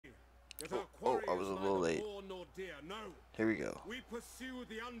Oh, I was a little late. No, Here we go. we pursue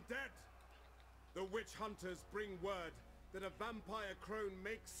the undead. The witch hunters bring word that a vampire crone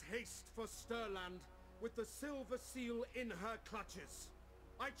makes haste for Stirland with the silver seal in her clutches.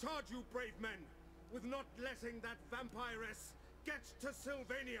 I charge you, brave men, with not letting that vampiress get to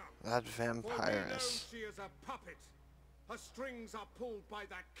Sylvania. That For we know vampiress. she is a puppet. Her strings are pulled by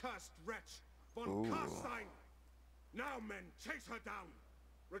that cursed wretch, von Ooh. Karstein. Now, men, chase her down.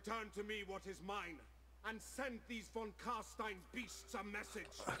 Return to me what is mine, and send these von Karstein beasts a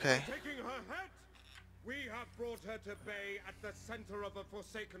message. Okay. Taking her head, we have brought her to bay at the center of a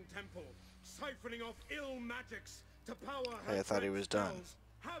forsaken temple, siphoning off ill magics to power her. Hey, I thought he great was done. spells.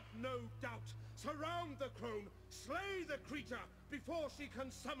 Have no doubt. Surround the crone, slay the creature before she can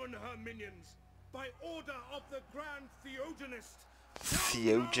summon her minions. By order of the Grand Theogenist.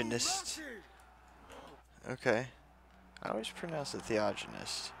 Theogenist. Okay. I always pronounce it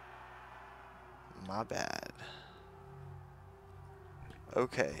Theogenist. My bad.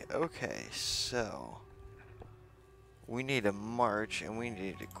 Okay, okay, so we need a march and we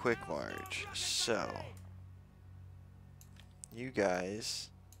need a quick march. So you guys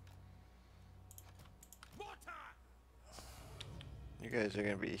are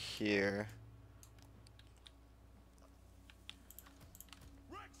gonna be here.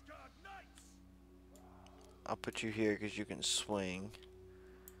 I'll put you here because you can swing.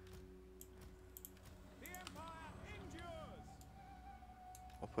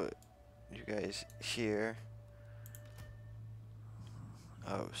 I'll put you guys here.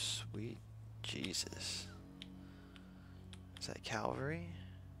 Oh, sweet Jesus. Is that cavalry?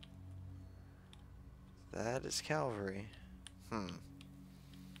 That is cavalry. Alright,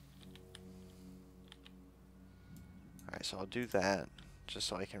 so I'll do that just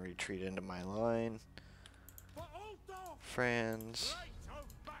so I can retreat into my line. Friends,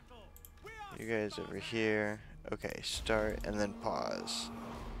 you guys over here. Okay, start and then pause.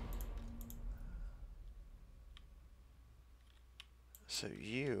 So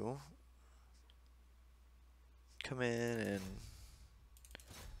you come in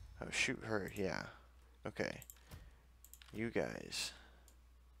and shoot her, yeah. Okay. You guys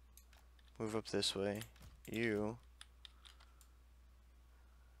move up this way. You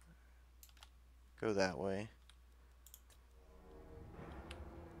go that way.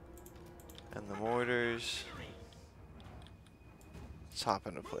 And the mortars, let's hop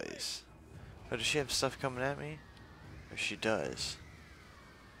into place. Oh, does she have stuff coming at me? Or she does.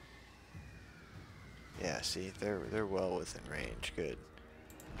 Yeah, see, they're well within range. Good.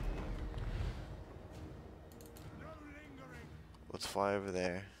 Let's fly over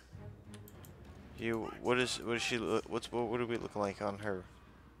there. You, what is she? What are we looking like on her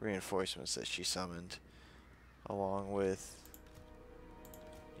reinforcements that she summoned, along with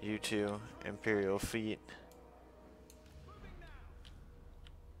you two Imperial feet?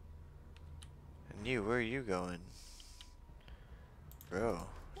 And you, where are you going, bro?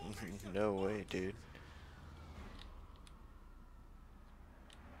 No way, dude.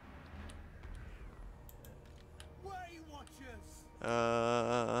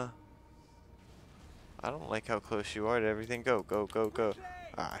 I don't like how close you are to everything. Go, go, go, go.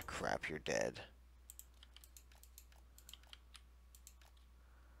 Ah, crap, you're dead.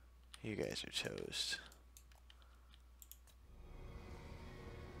 You guys are toast.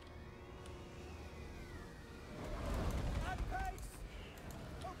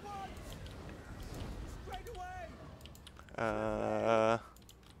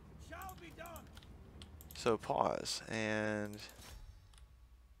 So pause and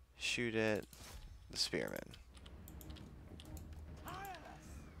shoot at the spearman.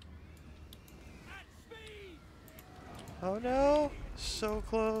 Oh no! So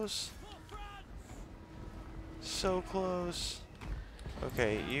close. So close.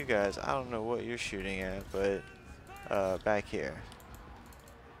 Okay, you guys, I don't know what you're shooting at, but back here.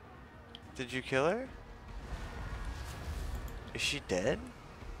 Did you kill her? Is she dead?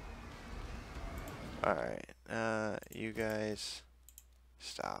 Alright, you guys,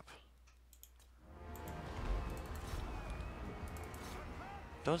 stop.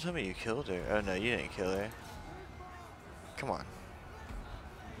 Don't tell me you killed her. Oh no, you didn't kill her. Come on.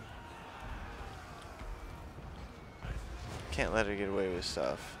 Can't let her get away with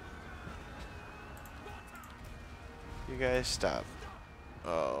stuff. You guys, stop.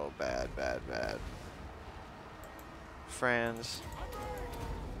 Oh, bad, bad, bad. Franz.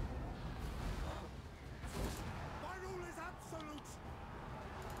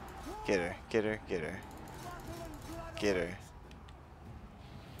 Get her, get her, get her. Get her.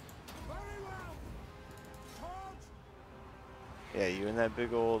 Yeah, you and that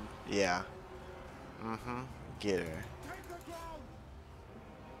big old... Yeah. Mm-hmm. Get her. Take the ground.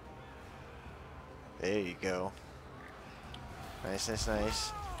 There you go. Nice, nice,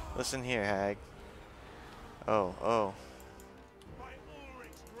 nice. Listen here, Hag. Oh, oh. By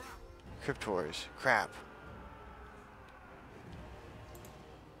Ulrich's wrath. Crypt Wars. Crap.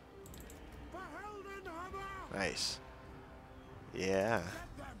 Beheldenhammer. Nice. Yeah.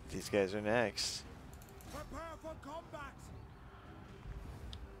 Get them. These guys are next. Prepare for combat.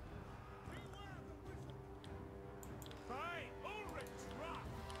 Beware the wizard. By Ulrich's wrath.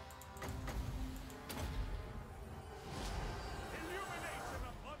 Illumination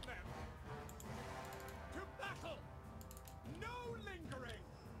upon them. To battle. No lingering.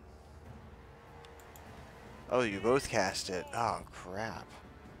 Oh, you both cast it. Oh, crap.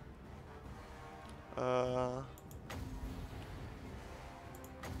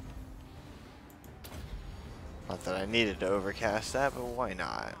 Not that I needed to overcast that, but why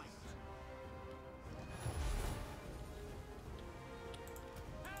not?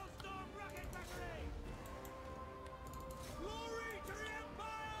 Hellstorm rocket battery. Glory to the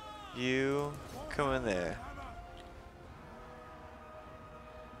Empire. You come in there.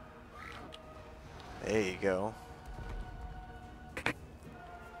 There you go.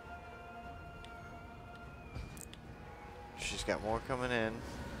 She's got more coming in.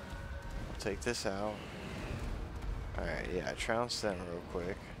 I'll take this out. Alright, yeah, trounce them real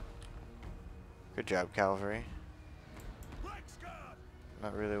quick. Good job, cavalry.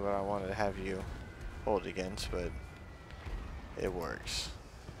 Not really what I wanted to have you hold against, but it works.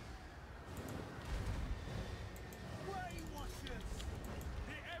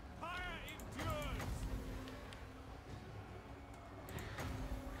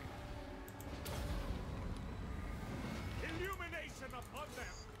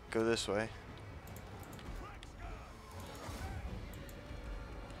 Go this way.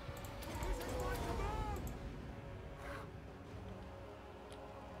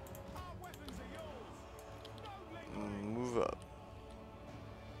 Move up.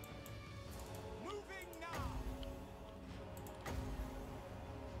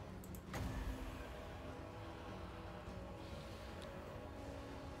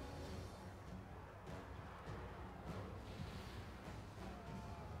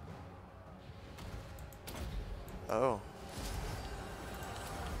 Oh.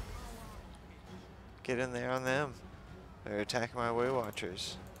 Get in there on them. They're attacking my Way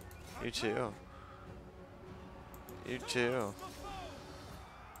Watchers. You too. You too.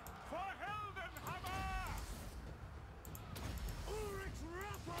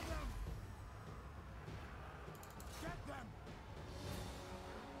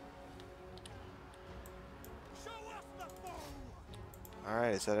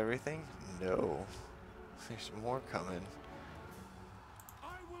 Alright, is that everything? No. There's more coming. I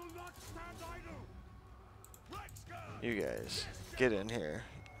will not stand idle. You guys, get in here.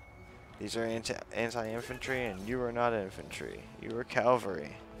 These are anti-infantry, and you are not infantry. You are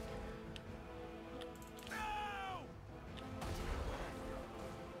cavalry.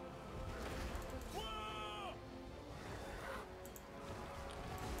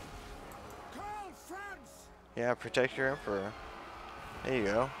 Yeah, protect your emperor. There you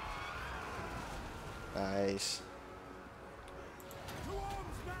go. Nice.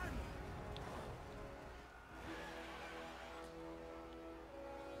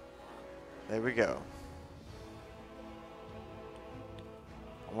 There we go.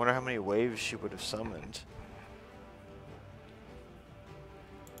 I wonder how many waves she would have summoned.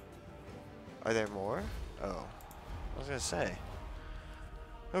 Are there more? Oh, I was gonna say.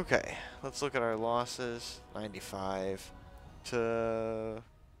 Okay, let's look at our losses. 95 to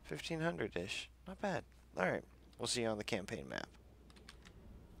 1500-ish. Not bad. Alright, we'll see you on the campaign map.